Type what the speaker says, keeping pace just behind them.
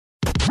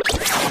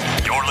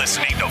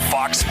listening to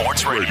Fox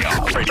Sports Radio.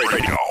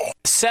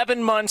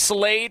 7 months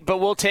late, but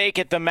we'll take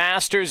it. The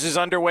Masters is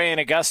underway in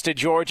Augusta,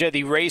 Georgia.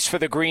 The race for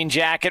the green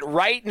jacket.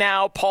 Right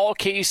now, Paul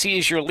Casey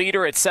is your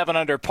leader at 7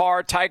 under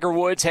par. Tiger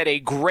Woods had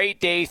a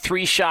great day,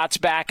 3 shots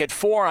back at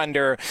 4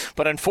 under.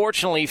 But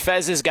unfortunately,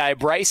 Fez's guy,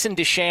 Bryson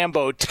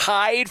DeChambeau,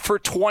 tied for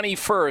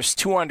 21st,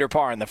 2 under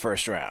par in the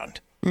first round.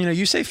 You know,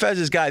 you say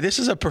Fez's guy. This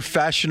is a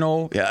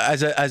professional.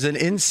 As an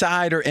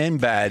insider in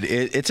bed,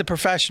 it's a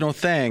professional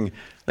thing.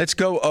 Let's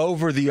go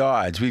over the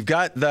odds. We've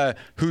got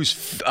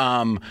who's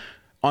on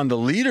the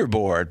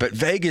leaderboard, but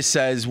Vegas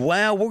says,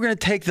 well, we're going to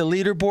take the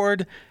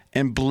leaderboard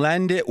and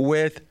blend it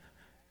with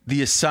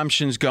the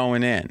assumptions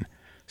going in.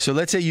 So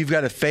let's say you've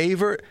got a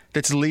favorite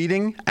that's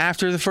leading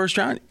after the first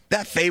round.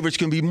 That favorite's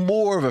going to be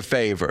more of a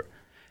favorite.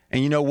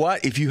 And you know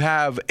what? If you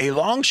have a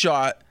long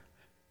shot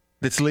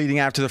that's leading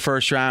after the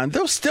first round,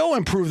 they'll still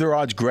improve their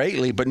odds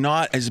greatly, but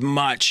not as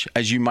much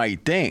as you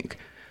might think.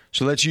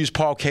 So let's use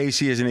Paul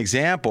Casey as an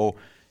example.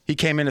 He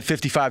came in at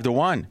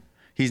 55-1.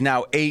 He's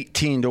now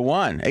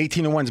 18-1.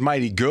 18-1 is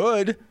mighty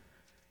good.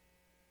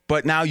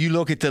 But now you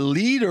look at the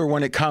leader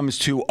when it comes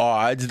to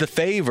odds, the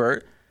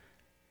favorite,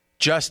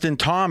 Justin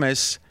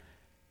Thomas,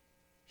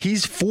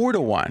 he's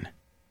 4-1.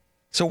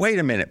 So wait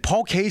a minute.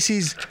 Paul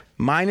Casey's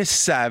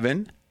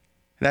 -7.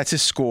 That's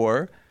his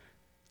score.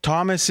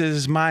 Thomas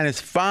is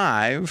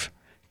 -5.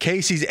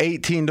 Casey's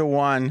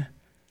 18-1,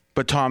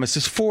 but Thomas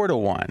is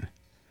 4-1.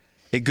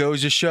 It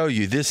goes to show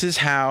you this is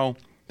how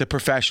the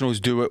professionals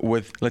do it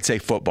with, let's say,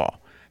 football.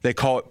 They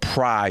call it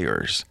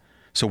priors.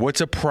 So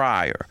what's a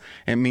prior?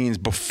 It means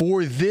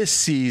before this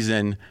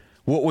season,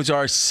 what was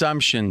our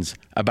assumptions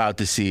about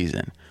the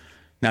season?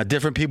 Now,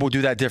 different people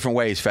do that different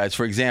ways, Feds.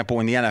 For example,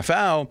 in the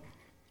NFL,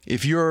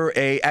 if you're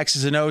a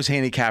X's and O's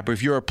handicapper,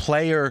 if you're a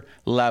player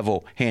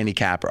level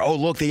handicapper, oh,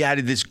 look, they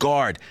added this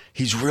guard.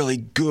 He's really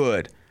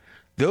good.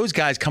 Those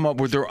guys come up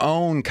with their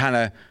own kind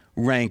of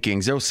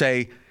rankings. They'll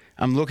say,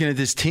 I'm looking at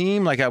this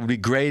team like I would be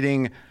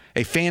grading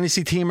a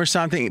fantasy team or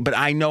something, but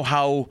I know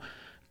how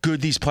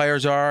good these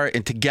players are,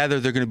 and together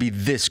they're going to be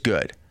this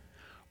good.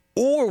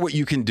 Or what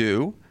you can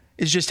do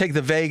is just take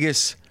the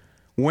Vegas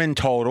win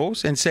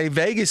totals and say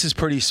Vegas is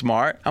pretty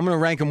smart. I'm going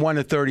to rank them 1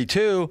 to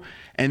 32,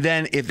 and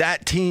then if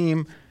that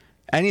team,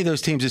 any of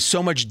those teams, is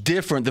so much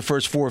different the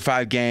first 4 or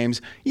 5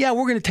 games, yeah,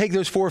 we're going to take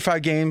those 4 or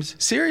 5 games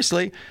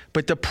seriously,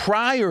 but the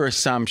prior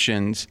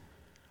assumptions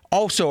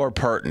also are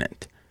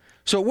pertinent.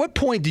 So at what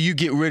point do you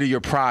get rid of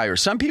your prior?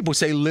 Some people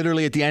say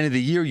literally at the end of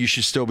the year you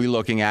should still be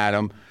looking at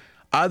them.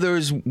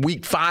 Others,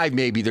 week 5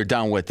 maybe they're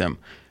done with them.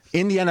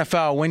 In the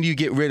NFL, when do you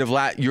get rid of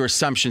your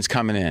assumptions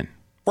coming in?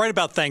 Right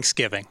about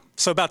Thanksgiving.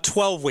 So about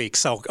 12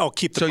 weeks, I'll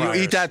keep the priors.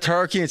 You eat that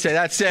turkey and say,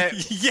 that's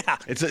it? Yeah.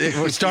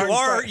 We're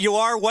starting you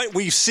are what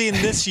we've seen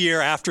this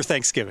year after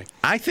Thanksgiving.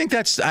 I think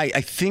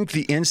I think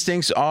the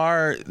instincts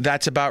are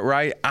that's about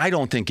right. I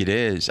don't think it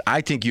is.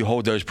 I think you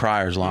hold those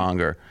priors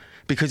longer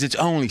because it's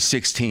only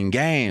 16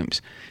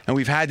 games. And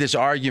we've had this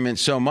argument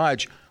so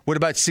much. What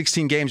about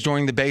 16 games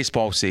during the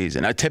baseball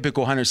season? A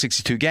typical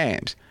 162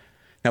 games.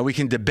 Now, we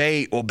can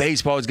debate, well,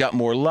 baseball's got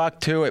more luck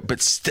to it, but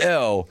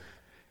still,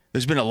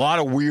 there's been a lot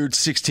of weird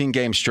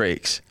 16-game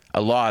streaks,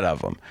 a lot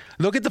of them.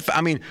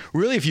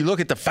 Really, if you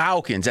look at the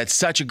Falcons, that's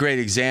such a great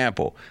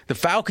example. The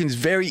Falcons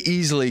very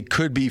easily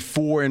could be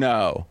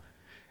 4-0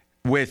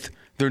 with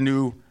their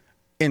new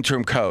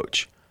interim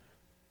coach.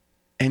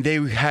 And they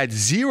had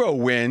 0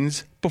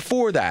 wins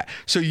before that.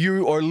 So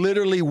you are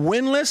literally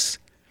winless,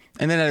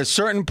 and then at a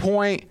certain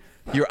point,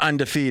 you're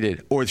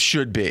undefeated, or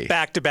should be.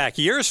 Back-to-back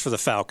years for the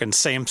Falcons,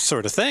 same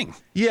sort of thing.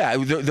 Yeah,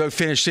 they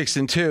finished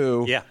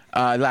 6-2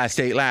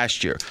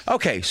 last year.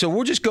 Okay, so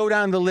we'll just go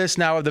down the list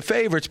now of the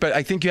favorites, but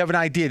I think you have an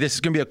idea. This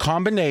is going to be a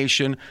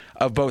combination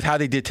of both how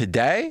they did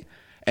today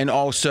and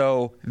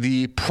also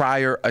the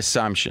prior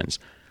assumptions.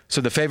 So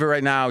the favorite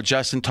right now,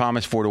 Justin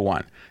Thomas,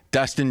 4-1.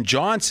 Dustin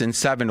Johnson,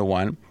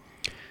 7-1.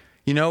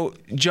 You know,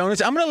 Jonas,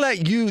 I'm going to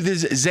let you,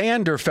 this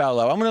Xander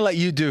fellow, I'm going to let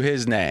you do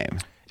his name.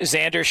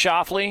 Xander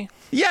Schauffele?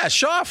 Yeah,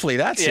 Schauffele.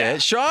 That's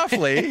it.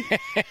 Schauffele.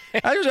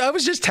 I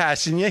was just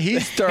testing you.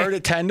 He's third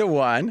at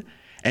 10-1.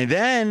 And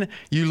then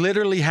you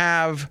literally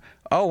have,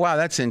 oh, wow,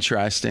 that's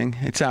interesting.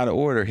 It's out of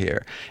order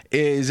here.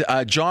 Is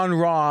John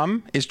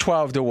Rahm is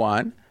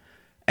 12-1.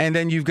 And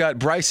then you've got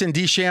Bryson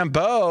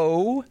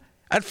DeChambeau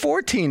at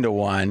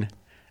 14-1.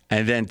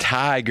 And then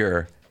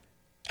Tiger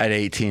at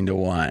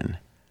 18-1.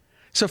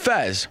 So,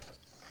 Fez,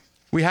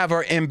 we have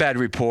our in-bed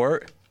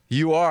report.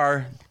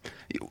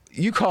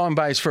 You call him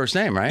by his first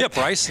name, right? Yeah,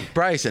 Bryson.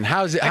 Bryson,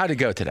 how'd it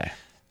go today?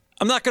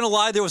 I'm not going to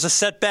lie. There was a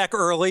setback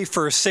early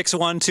for 6'1",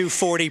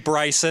 240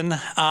 Bryson.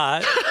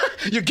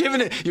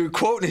 You're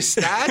quoting his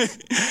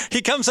stats?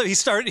 He comes up. He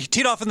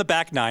teed off in the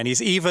back 9.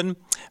 He's even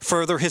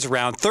further his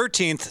round.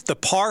 13th, the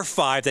par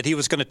 5 that he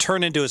was going to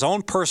turn into his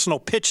own personal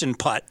pitch and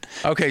putt.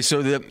 Okay,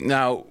 so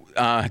now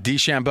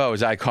DeChambeau,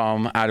 as I call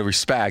him out of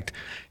respect,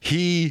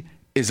 he's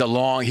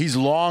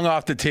long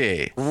off the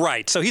tee.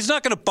 Right. So he's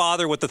not going to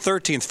bother with the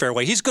 13th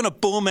fairway. He's going to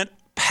boom it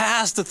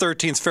past the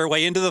 13th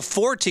fairway into the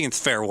 14th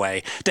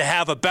fairway to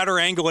have a better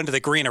angle into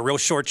the green, a real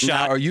short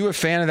shot. Now, are you a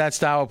fan of that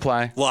style of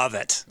play? Love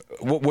it.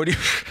 What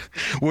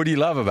do you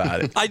love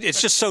about it?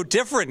 It's just so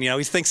different.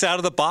 He thinks out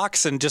of the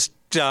box and just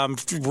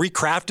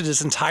recrafted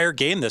his entire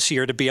game this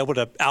year to be able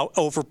to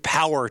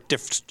overpower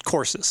different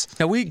courses.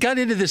 Now, we got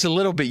into this a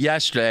little bit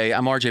yesterday.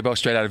 I'm RJ Bo,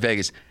 straight out of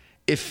Vegas.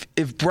 If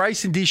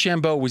Bryson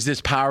DeChambeau was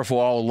this powerful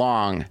all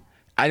along,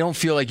 I don't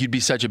feel like you'd be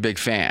such a big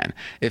fan.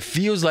 It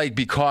feels like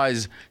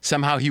because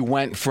somehow he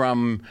went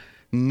from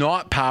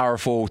not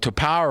powerful to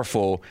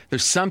powerful,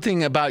 there's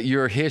something about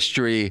your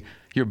history,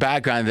 your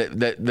background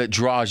that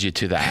draws you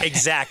to that.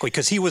 Exactly,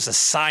 because he was a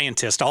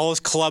scientist. All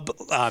his club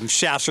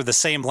shafts are the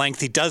same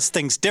length. He does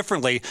things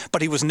differently,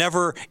 but he was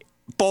never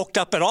bulked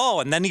up at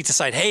all. And then he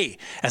decided, hey,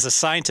 as a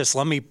scientist,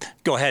 let me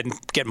go ahead and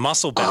get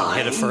muscle bound and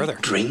hit it further.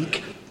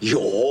 Drink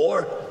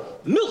your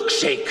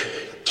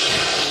milkshake.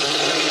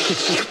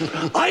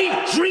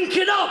 I drink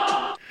it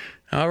up.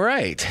 All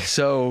right.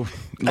 So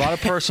a lot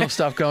of personal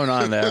stuff going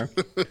on there,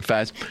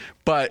 Fez.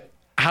 But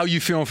how you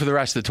feeling for the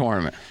rest of the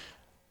tournament?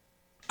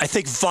 I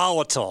think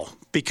volatile,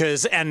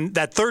 and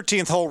that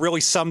 13th hole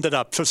really summed it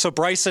up. So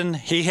Bryson,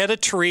 he hit a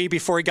tree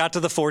before he got to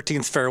the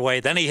 14th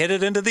fairway. Then he hit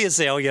it into the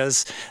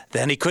azaleas.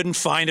 Then he couldn't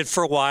find it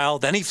for a while.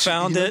 Then he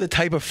found it. The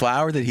type of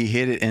flower that he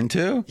hit it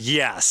into?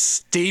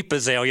 Yes, deep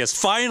azaleas.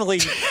 Finally,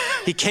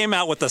 he came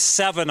out with a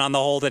 7 on the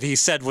hole that he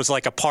said was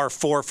like a par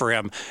 4 for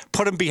him.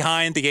 Put him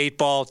behind the 8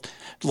 ball,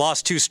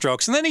 lost 2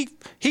 strokes. And then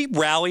he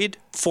rallied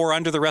 4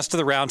 under the rest of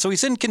the round. So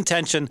he's in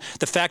contention.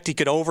 The fact he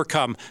could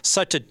overcome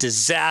such a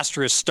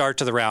disastrous start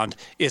to the round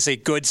is a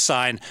good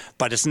sign,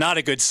 but it's not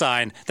a good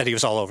sign that he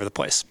was all over the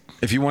place.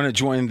 If you want to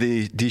join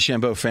the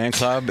DeChambeau fan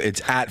club,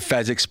 it's at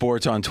Fezzik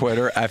Sports on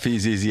Twitter,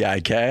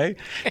 Fezzik.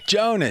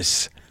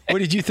 Jonas, what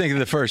did you think of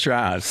the first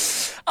round?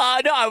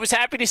 No, I was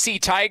happy to see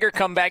Tiger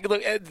come back.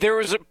 Look, there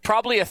was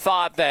probably a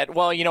thought that,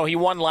 well, he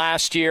won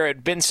last year. It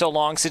had been so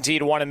long since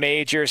he'd won a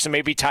major, so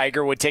maybe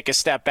Tiger would take a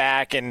step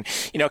back and,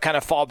 kind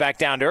of fall back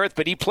down to earth.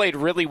 But he played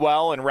really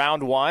well in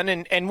round 1,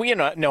 and we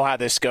know how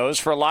this goes.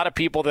 For a lot of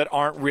people that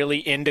aren't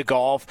really into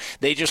golf,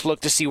 they just look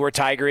to see where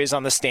Tiger is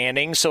on the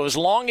standings. So as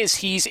long as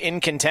he's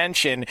in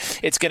contention,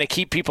 it's going to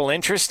keep people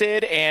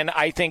interested, and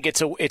I think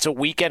it's a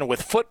weekend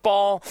with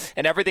football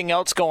and everything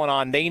else going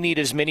on. They need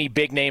as many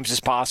big names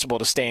as possible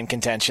to stay in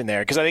contention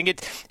there, because I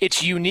think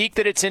it's unique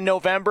that it's in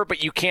November,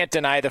 but you can't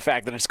deny the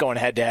fact that it's going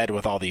head-to-head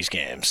with all these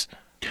games.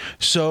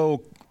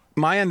 So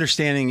my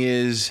understanding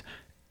is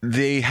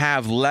they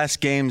have less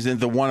games in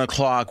the 1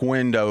 o'clock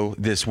window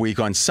this week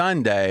on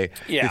Sunday.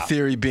 Yeah. The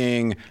theory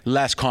being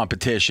less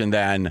competition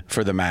than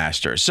for the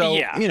Masters. So,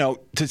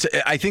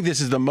 I think this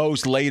is the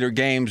most later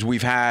games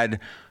we've had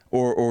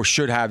or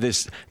should have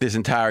this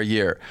entire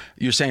year.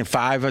 You're saying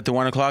 5 at the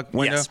 1 o'clock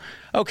window? Yes.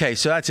 Okay,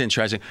 so that's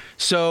interesting.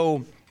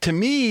 So to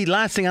me,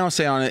 last thing I'll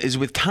say on it is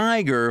with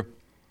Tiger,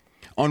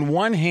 on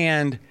one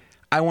hand,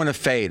 I want to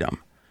fade him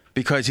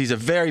because he's a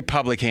very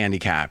public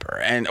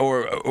handicapper,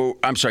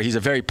 he's a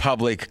very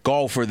public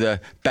golfer.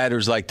 The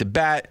bettors like to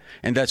bet,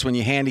 and that's when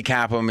you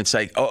handicap him. It's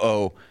like,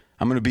 I'm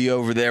going to be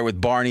over there with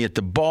Barney at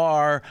the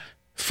bar,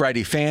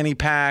 Freddie Fanny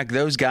Pack.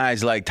 Those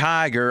guys like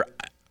Tiger.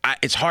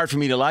 It's hard for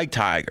me to like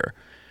Tiger.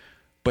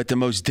 But the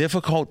most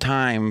difficult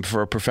time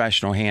for a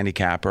professional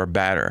handicapper or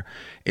bettor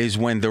is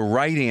when the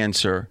right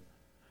answer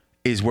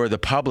is where the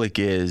public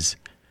is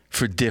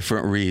for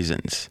different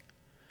reasons.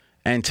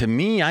 And to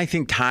me, I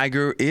think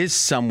Tiger is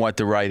somewhat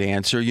the right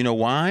answer. You know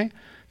why?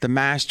 The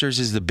Masters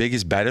is the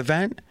biggest bet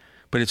event,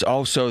 but it's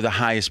also the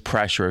highest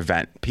pressure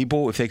event.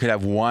 People, if they could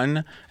have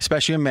one,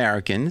 especially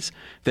Americans,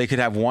 they could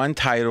have one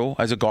title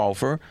as a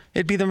golfer,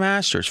 it'd be the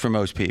Masters for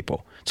most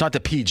people. It's not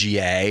the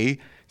PGA.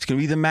 It's going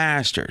to be the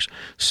Masters.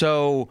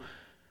 So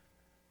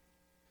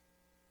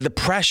the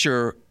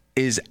pressure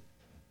is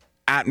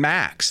at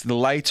max. The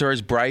lights are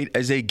as bright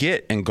as they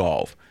get in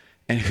golf.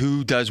 And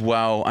who does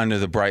well under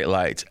the bright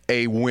lights?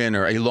 A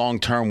winner, a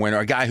long-term winner,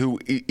 a guy who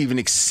even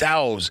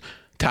excels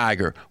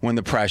Tiger when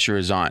the pressure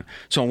is on.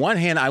 So on one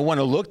hand, I want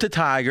to look to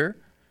Tiger.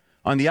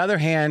 On the other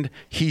hand,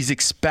 he's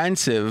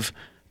expensive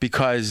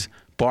because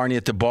Barney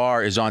at the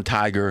bar is on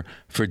Tiger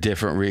for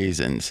different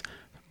reasons.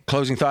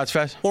 Closing thoughts,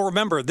 Fez? Well,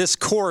 remember, this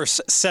course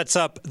sets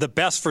up the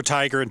best for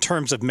Tiger in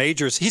terms of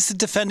majors. He's the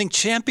defending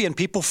champion.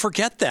 People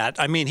forget that.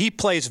 I mean, he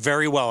plays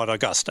very well at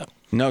Augusta.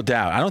 No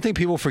doubt. I don't think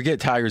people forget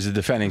Tiger's the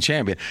defending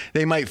champion.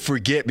 They might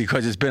forget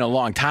because it's been a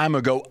long time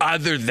ago,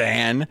 other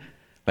than,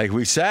 like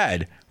we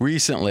said,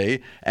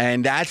 recently.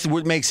 And that's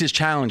what makes this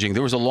challenging.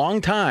 There was a long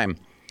time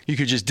you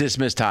could just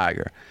dismiss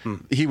Tiger.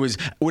 He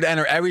would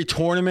enter every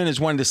tournament as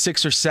one of the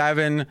 6 or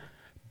 7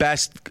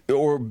 best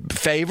or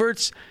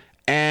favorites.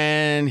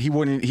 And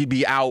he'd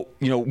be out,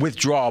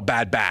 withdrawal,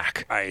 bad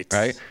back.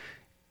 Right.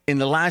 In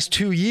the last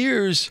 2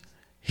 years,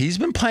 he's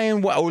been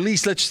playing well, or at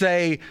least let's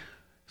say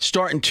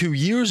starting 2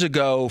 years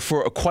ago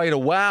for quite a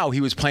while,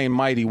 he was playing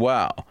mighty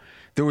well.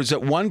 There was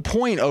at one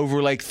point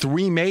over like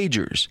 3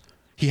 majors.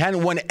 He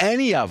hadn't won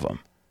any of them.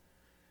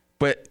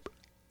 But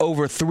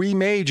over 3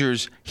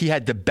 majors, he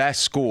had the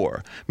best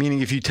score.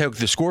 Meaning if you took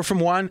the score from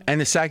one and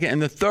the second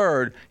and the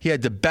third, he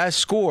had the best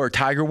score,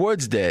 Tiger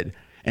Woods did.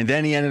 And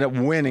then he ended up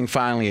winning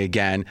finally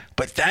again.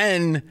 But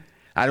then,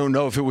 I don't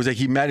know if it was like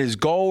he met his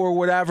goal or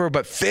whatever,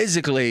 but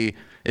physically,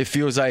 it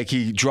feels like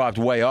he dropped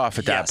way off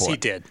at that point. Yes, he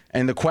did.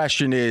 And the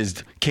question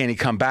is, can he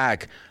come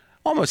back?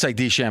 Almost like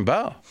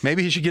DeChambeau.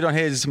 Maybe he should get on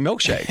his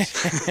milkshakes.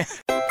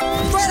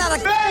 Straight out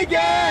of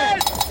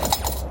Vegas!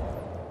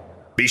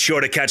 Be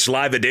sure to catch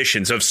live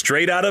editions of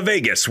Straight Out of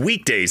Vegas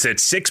weekdays at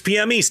 6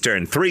 p.m.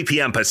 Eastern, 3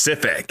 p.m.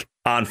 Pacific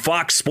on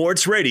Fox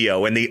Sports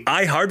Radio and the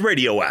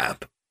iHeartRadio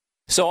app.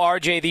 So,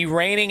 RJ, the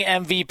reigning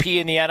MVP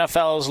in the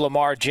NFL is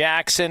Lamar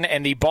Jackson,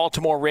 and the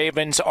Baltimore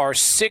Ravens are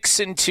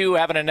 6-2,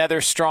 having another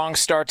strong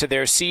start to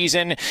their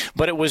season.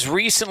 But it was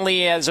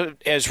recently,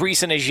 as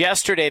recent as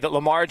yesterday, that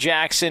Lamar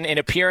Jackson, in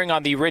appearing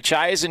on the Rich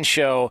Eisen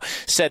show,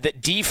 said that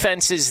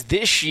defenses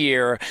this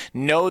year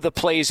know the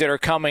plays that are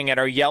coming and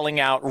are yelling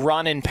out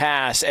run and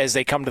pass as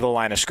they come to the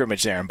line of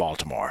scrimmage there in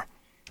Baltimore.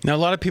 Now, a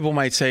lot of people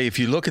might say, if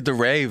you look at the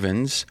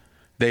Ravens,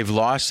 they've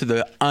lost to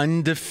the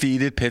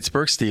undefeated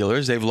Pittsburgh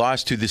Steelers. They've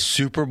lost to the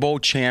Super Bowl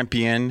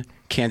champion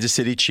Kansas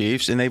City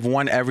Chiefs, and they've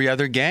won every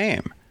other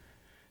game.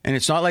 And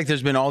it's not like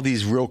there's been all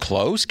these real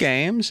close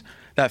games.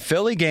 That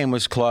Philly game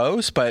was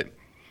close, but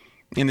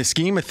in the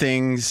scheme of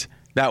things,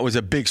 that was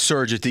a big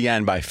surge at the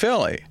end by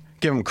Philly.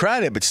 Give them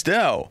credit, but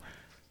still,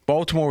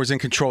 Baltimore was in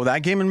control of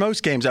that game in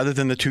most games other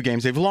than the 2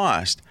 games they've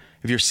lost.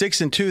 If you're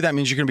 6-2, that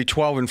means you're going to be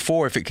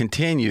 12-4 if it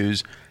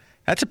continues.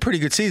 That's a pretty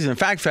good season. In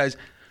fact, Fez,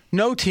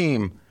 no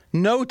team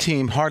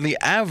hardly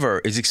ever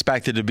is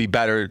expected to be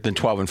better than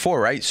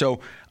 12-4, right? So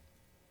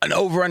an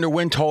over-under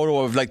win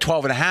total of like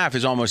 12.5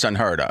 is almost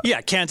unheard of. Yeah,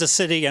 Kansas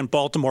City and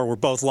Baltimore were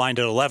both lined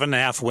at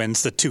 11.5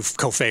 wins, the 2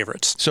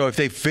 co-favorites. So if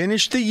they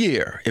finish the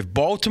year, if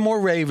Baltimore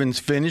Ravens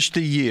finish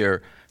the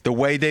year the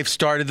way they've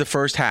started the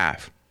first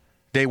half,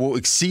 they will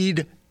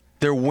exceed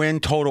their win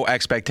total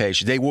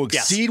expectations. They will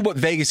exceed what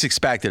Vegas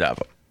expected of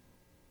them.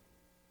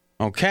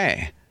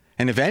 Okay.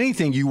 And if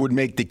anything, you would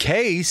make the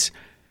case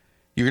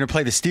you're going to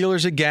play the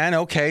Steelers again.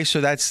 Okay,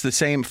 so that's the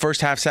same first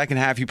half, second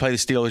half. You play the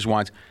Steelers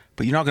once,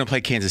 but you're not going to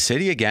play Kansas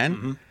City again.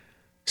 Mm-hmm.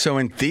 So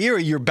in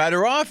theory, you're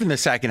better off in the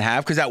second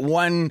half because that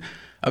one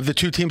of the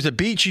 2 teams that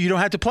beat you, you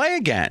don't have to play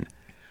again.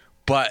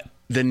 But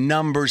the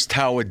numbers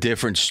tell a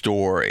different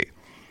story.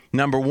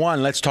 Number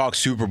one, let's talk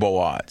Super Bowl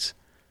odds.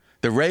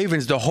 The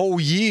Ravens, the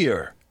whole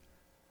year,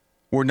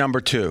 were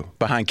number 2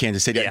 behind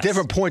Kansas City. Yes. At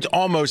different points,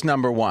 almost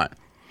number 1.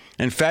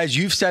 And Fez,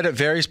 you've said at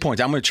various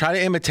points, I'm going to try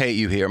to imitate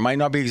you here. It might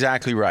not be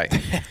exactly right,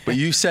 but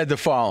you said the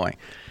following.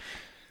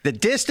 The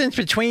distance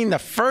between the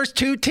first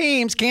 2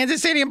 teams,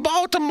 Kansas City and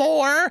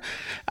Baltimore,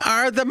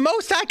 are the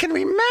most I can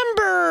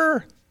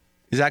remember.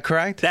 Is that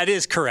correct? That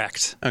is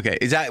correct. Okay.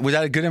 Was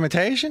that a good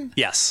imitation?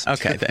 Yes.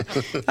 Okay.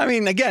 I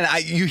mean, again,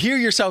 you hear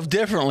yourself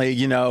differently,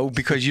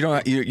 because you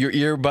don't your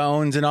ear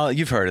bones and all.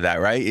 You've heard of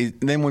that, right?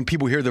 Then when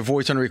people hear their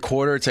voice on a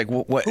recorder, it's like,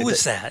 what? Who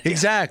is that?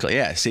 Exactly.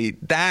 Yeah. See,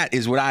 that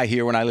is what I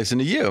hear when I listen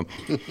to you.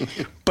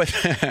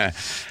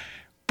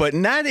 But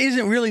that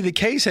isn't really the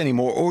case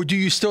anymore. Or do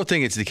you still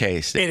think it's the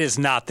case? It is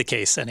not the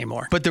case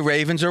anymore. But the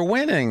Ravens are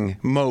winning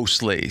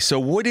mostly. So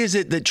what is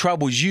it that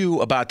troubles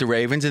you about the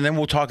Ravens? And then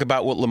we'll talk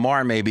about what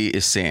Lamar maybe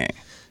is seeing.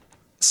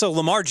 So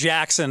Lamar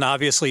Jackson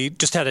obviously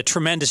just had a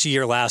tremendous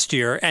year last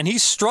year, and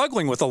he's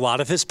struggling with a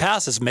lot of his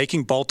passes,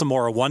 making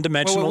Baltimore a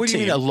one-dimensional team. What do you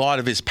mean a lot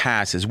of his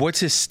passes? What's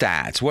his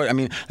stats?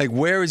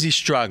 Where is he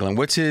struggling?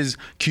 What's his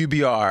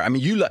QBR? I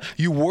mean,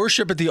 you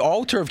worship at the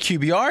altar of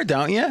QBR,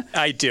 don't you?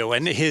 I do,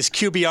 and his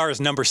QBR is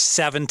number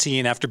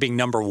 17 after being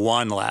number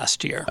 1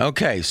 last year.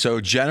 Okay,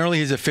 so generally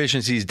his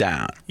efficiency is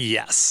down.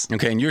 Yes.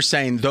 Okay, and you're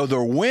saying though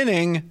they're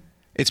winning,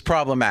 it's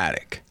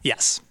problematic.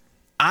 Yes.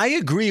 I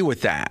agree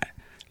with that.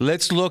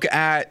 Let's look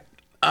at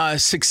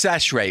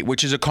success rate,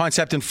 which is a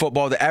concept in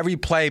football that every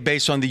play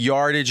based on the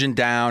yardage and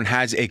down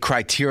has a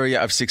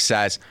criteria of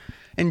success.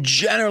 And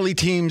generally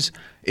teams,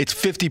 it's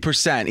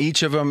 50%.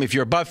 Each of them, if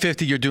you're above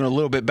 50, you're doing a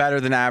little bit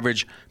better than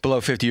average.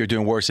 Below 50, you're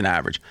doing worse than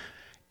average.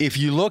 If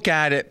you look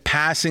at it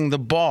passing the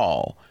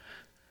ball,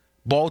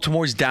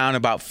 Baltimore's down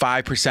about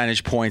 5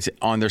 percentage points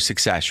on their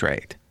success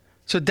rate.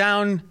 So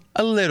down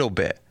a little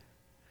bit.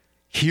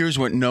 Here's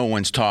what no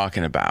one's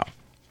talking about.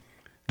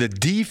 The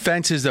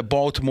defenses that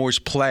Baltimore's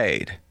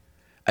played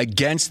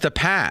against the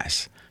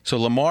pass. So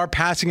Lamar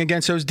passing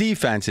against those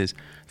defenses,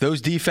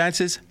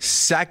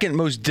 second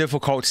most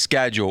difficult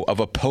schedule of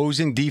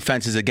opposing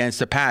defenses against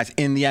the pass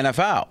in the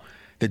NFL.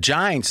 The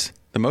Giants,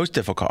 the most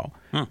difficult.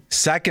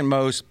 Second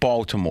most,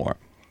 Baltimore.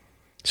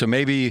 So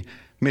maybe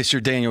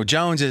Mr. Daniel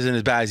Jones isn't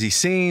as bad as he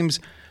seems,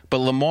 but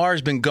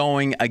Lamar's been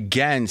going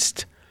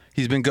against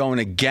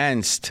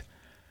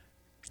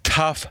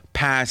tough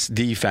pass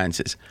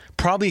defenses.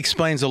 Probably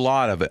explains a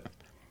lot of it.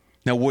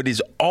 Now, what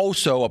is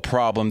also a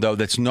problem, though,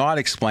 that's not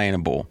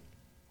explainable,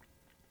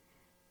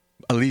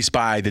 at least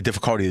by the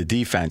difficulty of the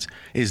defense,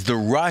 is the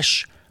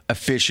rush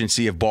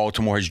efficiency of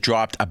Baltimore has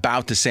dropped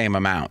about the same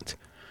amount.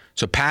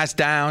 So pass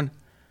down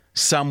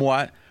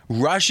somewhat,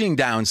 rushing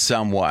down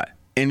somewhat.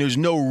 And there's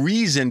no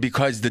reason,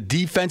 because the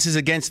defenses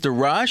against the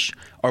rush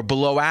are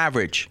below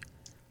average,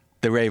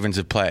 the Ravens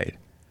have played.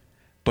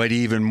 But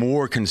even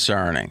more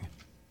concerning,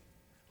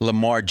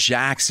 Lamar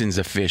Jackson's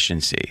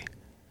efficiency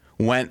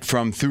went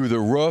from through the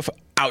roof,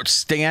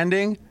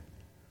 outstanding,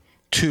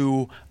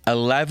 to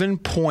 11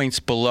 points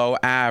below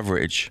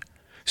average.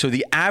 So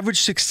the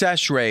average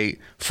success rate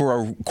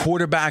for a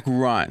quarterback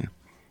run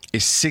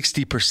is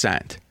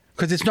 60%,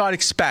 because it's not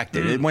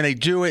expected. When they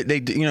do it,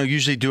 they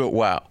usually do it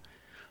well.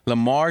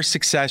 Lamar's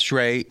success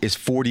rate is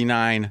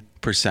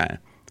 49%,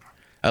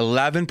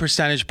 11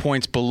 percentage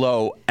points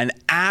below an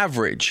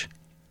average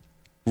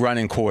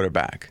running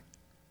quarterback.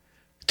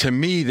 To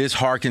me, this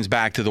harkens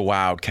back to the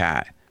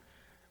Wildcat.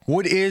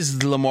 What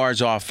is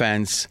Lamar's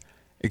offense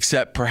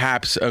except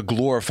perhaps a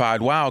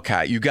glorified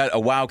Wildcat? You got a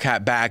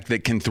Wildcat back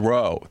that can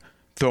throw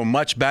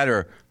much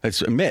better,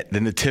 let's admit,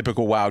 than the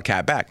typical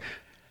Wildcat back.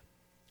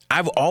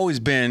 I've always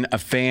been a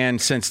fan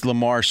since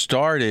Lamar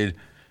started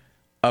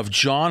of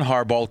John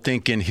Harbaugh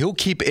thinking he'll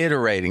keep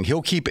iterating,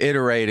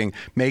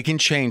 making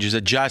changes,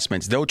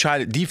 adjustments.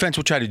 Defense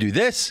will try to do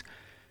this,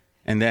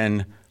 and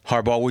then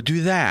Harbaugh would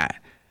do that.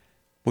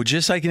 Well,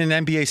 just like in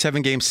an NBA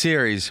 7-game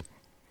series,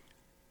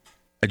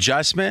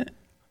 adjustment,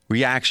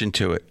 reaction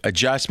to it.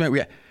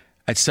 Adjustment,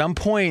 at some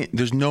point,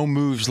 there's no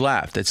moves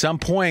left. At some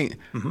point,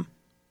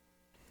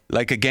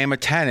 like a game of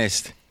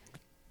tennis,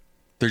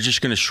 they're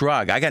just going to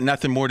shrug. I got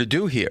nothing more to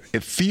do here.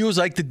 It feels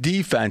like the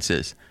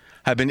defenses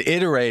have been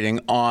iterating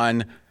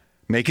on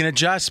making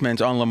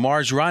adjustments on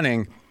Lamar's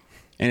running,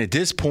 and at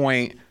this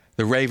point,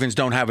 the Ravens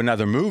don't have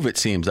another move, it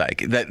seems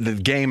like. That the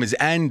game has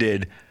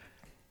ended.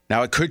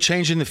 Now, it could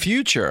change in the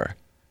future.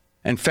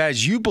 And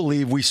Fez, you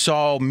believe we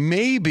saw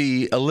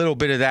maybe a little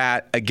bit of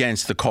that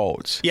against the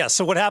Colts. Yeah,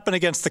 so what happened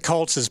against the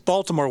Colts is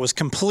Baltimore was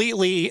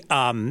completely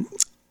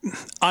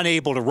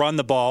unable to run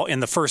the ball in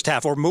the first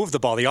half or move the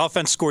ball. The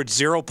offense scored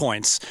 0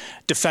 points,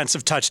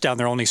 defensive touchdown,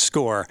 their only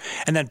score.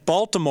 And then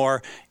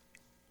Baltimore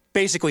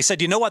basically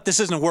said, you know what,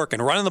 this isn't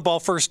working. Running the ball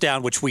first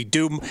down, which we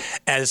do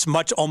as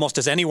much almost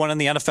as anyone in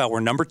the NFL. We're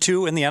number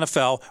 2 in the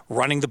NFL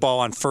running the ball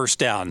on first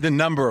down. The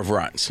number of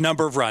runs,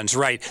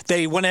 right.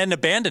 They went ahead and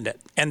abandoned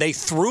it, and they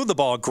threw the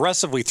ball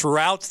aggressively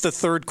throughout the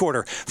third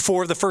quarter.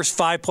 4 of the first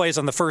 5 plays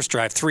on the first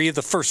drive, 3 of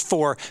the first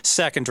 4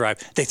 second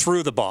drive. They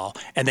threw the ball,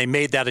 and they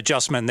made that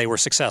adjustment, and they were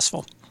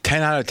successful.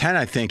 10 out of 10,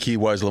 I think he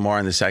was, Lamar,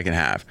 in the second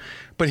half.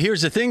 But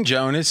here's the thing,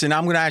 Jonas, and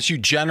I'm going to ask you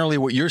generally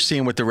what you're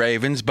seeing with the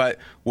Ravens, but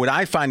what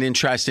I find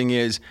interesting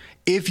is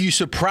if you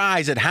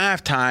surprise at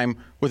halftime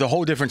with a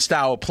whole different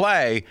style of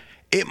play,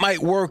 it might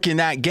work in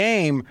that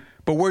game,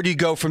 but where do you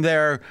go from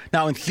there?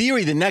 Now, in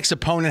theory, the next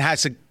opponent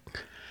has to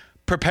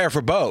prepare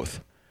for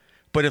both.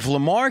 But if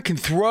Lamar can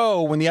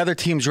throw when the other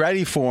team's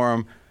ready for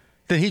him,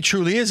 then he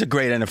truly is a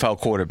great NFL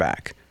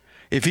quarterback.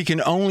 If he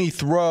can only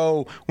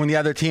throw when the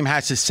other team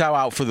has to sell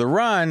out for the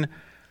run,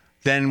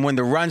 then when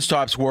the run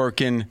stops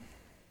working,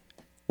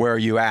 where are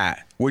you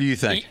at? What do you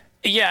think?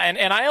 Yeah,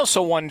 and I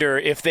also wonder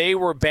if they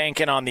were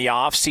banking on the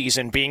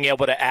offseason, being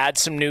able to add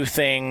some new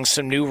things,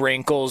 some new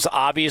wrinkles.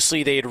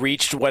 Obviously, they had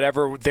reached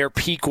whatever their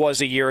peak was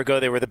a year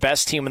ago. They were the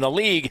best team in the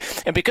league.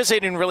 And because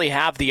they didn't really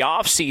have the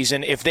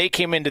offseason, if they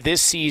came into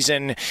this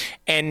season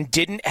and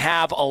didn't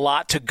have a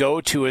lot to go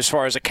to as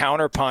far as a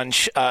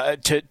counterpunch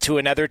to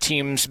another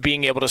team's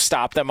being able to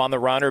stop them on the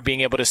run or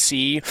being able to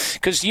see,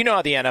 because you know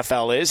how the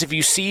NFL is. If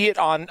you see it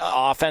on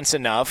offense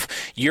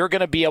enough, you're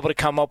going to be able to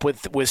come up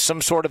with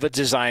some sort of a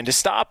design to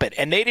stop it.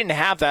 And they didn't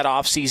have that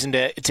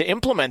offseason to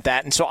implement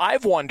that. And so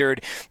I've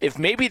wondered if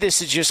maybe this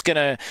is just going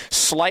to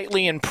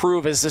slightly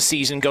improve as the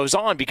season goes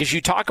on, because you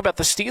talk about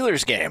the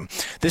Steelers game.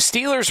 The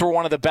Steelers were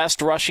one of the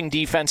best rushing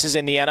defenses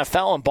in the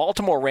NFL, and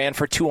Baltimore ran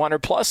for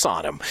 200-plus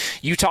on them.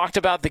 You talked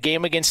about the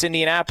game against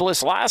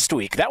Indianapolis last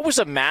week. That was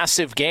a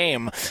massive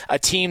game, a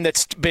team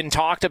that's been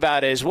talked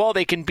about as, well,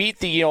 they can beat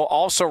the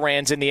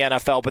also-rans in the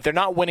NFL, but they're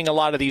not winning a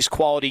lot of these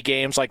quality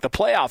games like the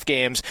playoff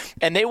games,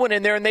 and they went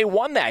in there and they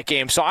won that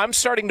game. So I'm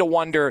starting to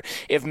wonder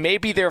if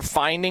maybe they're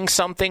finding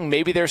something,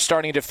 maybe they're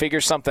starting to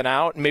figure something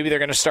out, maybe they're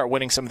going to start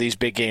winning some of these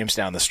big games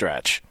down the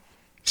stretch.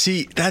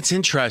 See, that's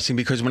interesting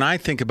because when I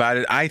think about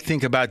it, I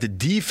think about the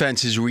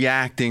defenses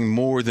reacting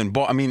more than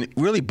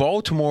really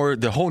Baltimore,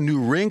 the whole new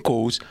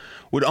wrinkles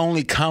would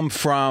only come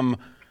from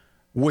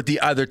what the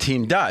other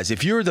team does.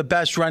 If you're the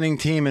best running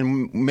team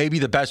and maybe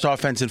the best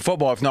offense in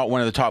football, if not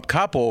one of the top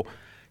couple,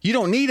 you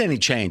don't need any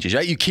changes,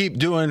 right? You keep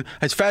doing,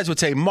 as Fez would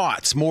say,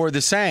 more of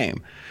the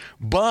same.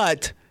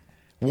 But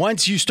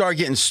once you start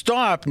getting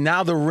stopped,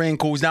 now the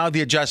wrinkles, now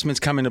the adjustments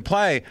come into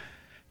play.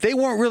 They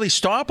weren't really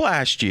stopped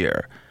last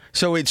year.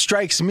 So it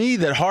strikes me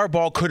that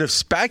Harbaugh could have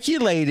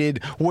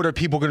speculated what are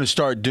people going to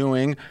start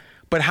doing,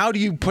 but how do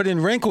you put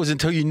in wrinkles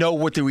until you know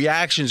what the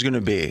reaction is going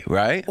to be,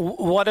 right?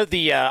 One of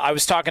the I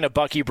was talking to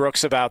Bucky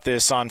Brooks about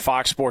this on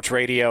Fox Sports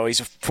Radio.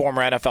 He's a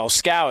former NFL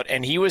scout,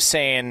 and he was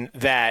saying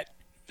that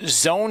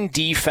zone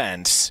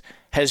defense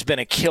has been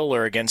a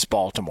killer against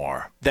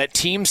Baltimore. That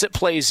teams that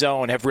play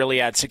zone have really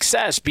had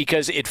success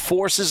because it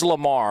forces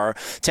Lamar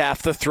to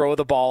have to throw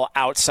the ball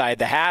outside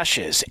the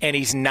hashes, and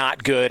he's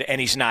not good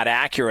and he's not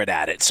accurate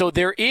at it. So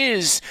there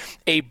is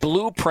a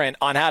blueprint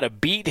on how to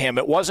beat him.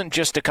 It wasn't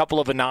just a couple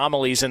of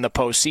anomalies in the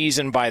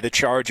postseason by the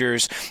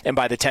Chargers and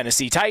by the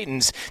Tennessee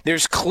Titans.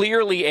 There's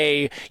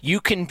clearly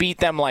you can beat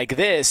them like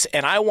this,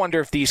 and I wonder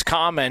if these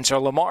comments are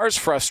Lamar's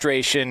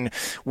frustration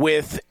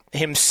with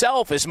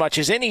himself as much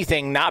as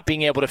anything, not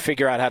being able to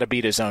figure out how to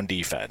beat his own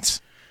defense.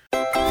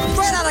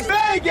 Straight out of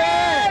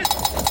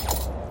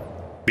Vegas!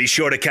 Be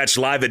sure to catch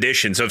live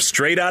editions of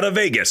Straight Outta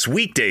Vegas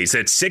weekdays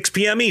at 6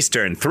 p.m.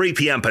 Eastern, 3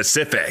 p.m.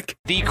 Pacific.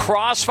 The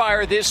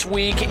crossfire this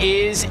week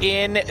is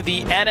in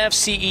the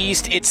NFC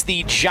East. It's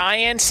the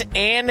Giants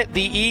and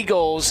the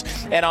Eagles.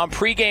 And on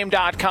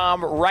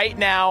pregame.com right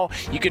now,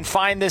 you can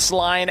find this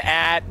line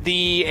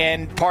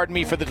and pardon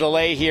me for the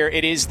delay here,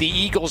 it is the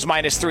Eagles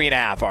minus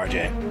 3.5,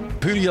 RJ.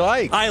 Who do you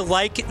like? I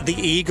like the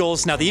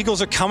Eagles. Now, the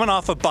Eagles are coming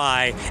off a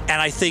bye,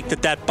 and I think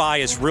that bye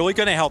is really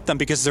going to help them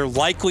because they're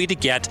likely to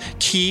get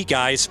key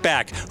guys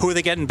back. Who are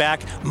they getting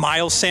back?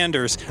 Miles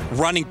Sanders,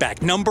 running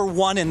back, number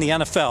 1 in the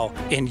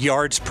NFL in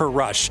yards per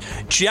rush.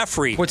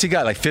 Jeffrey. What's he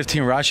got, like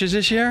 15 rushes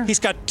this year? He's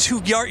got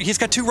 2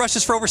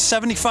 rushes for over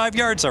 75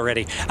 yards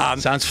already.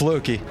 Sounds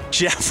fluky.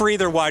 Jeffrey,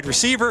 their wide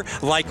receiver,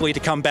 likely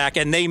to come back,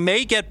 and they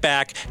may get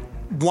back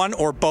one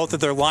or both of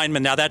their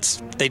linemen. Now,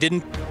 they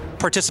didn't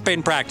participate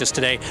in practice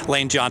today,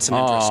 Lane Johnson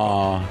and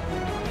Driscoll.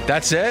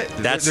 That's it?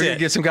 They're going to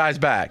get some guys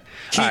back.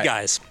 Key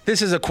guys.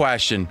 This is a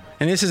question,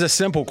 and this is a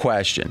simple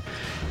question.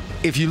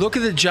 If you look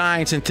at the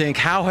Giants and think,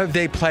 how have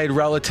they played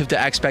relative to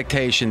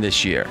expectation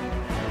this year?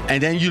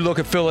 And then you look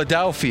at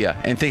Philadelphia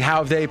and think, how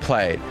have they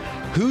played?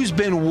 Who's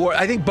been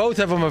I think both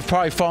of them have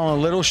probably fallen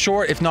a little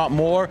short, if not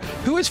more.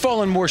 Who has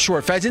fallen more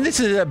short, Feds? And this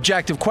is an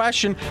objective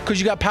question because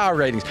you got power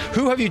ratings.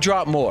 Who have you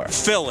dropped more?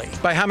 Philly.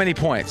 By how many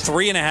points?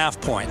 3.5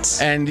 points.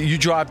 And you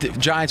dropped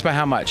Giants by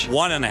how much?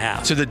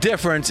 1.5. So the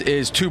difference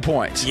is 2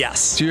 points.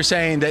 Yes. So you're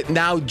saying that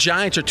now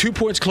Giants are 2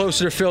 points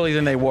closer to Philly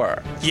than they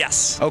were?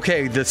 Yes.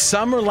 Okay, the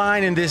summer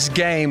line in this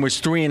game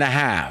was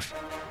 3.5.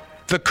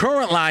 The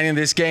current line in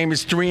this game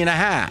is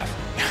 3.5.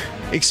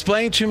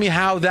 Explain to me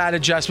how that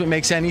adjustment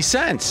makes any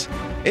sense.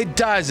 It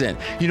doesn't.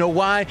 You know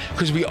why?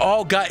 Because we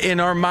all got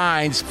in our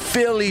minds,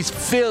 Philly,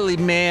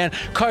 man.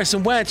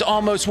 Carson Wentz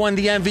almost won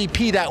the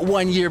MVP that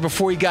one year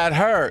before he got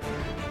hurt.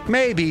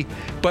 Maybe.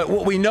 But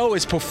what we know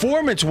is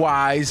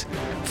performance-wise,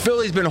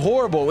 Philly's been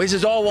horrible. This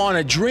is all on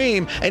a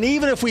dream. And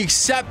even if we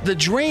accept the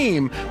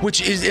dream, which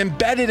is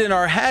embedded in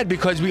our head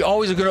because we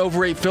always are going to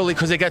overrate Philly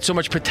because they got so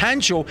much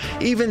potential,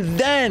 even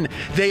then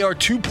they are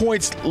 2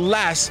 points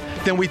less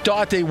than we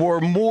thought they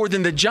were, more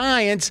than the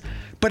Giants.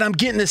 But I'm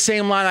getting the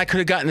same line I could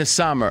have gotten this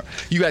summer.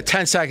 You got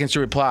 10 seconds to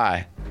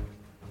reply.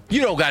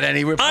 You don't got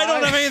any reply. I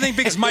don't have anything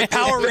because my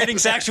power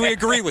ratings actually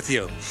agree with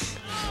you.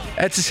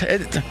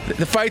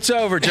 The fight's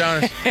over,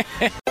 Jonas.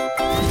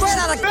 Straight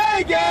out of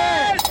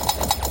Vegas!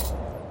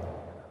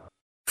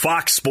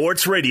 Fox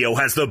Sports Radio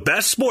has the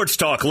best sports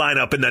talk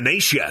lineup in the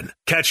nation.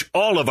 Catch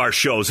all of our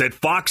shows at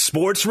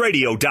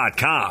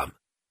foxsportsradio.com.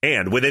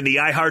 And within the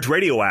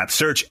iHeartRadio app,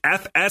 search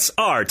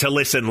FSR to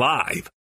listen live.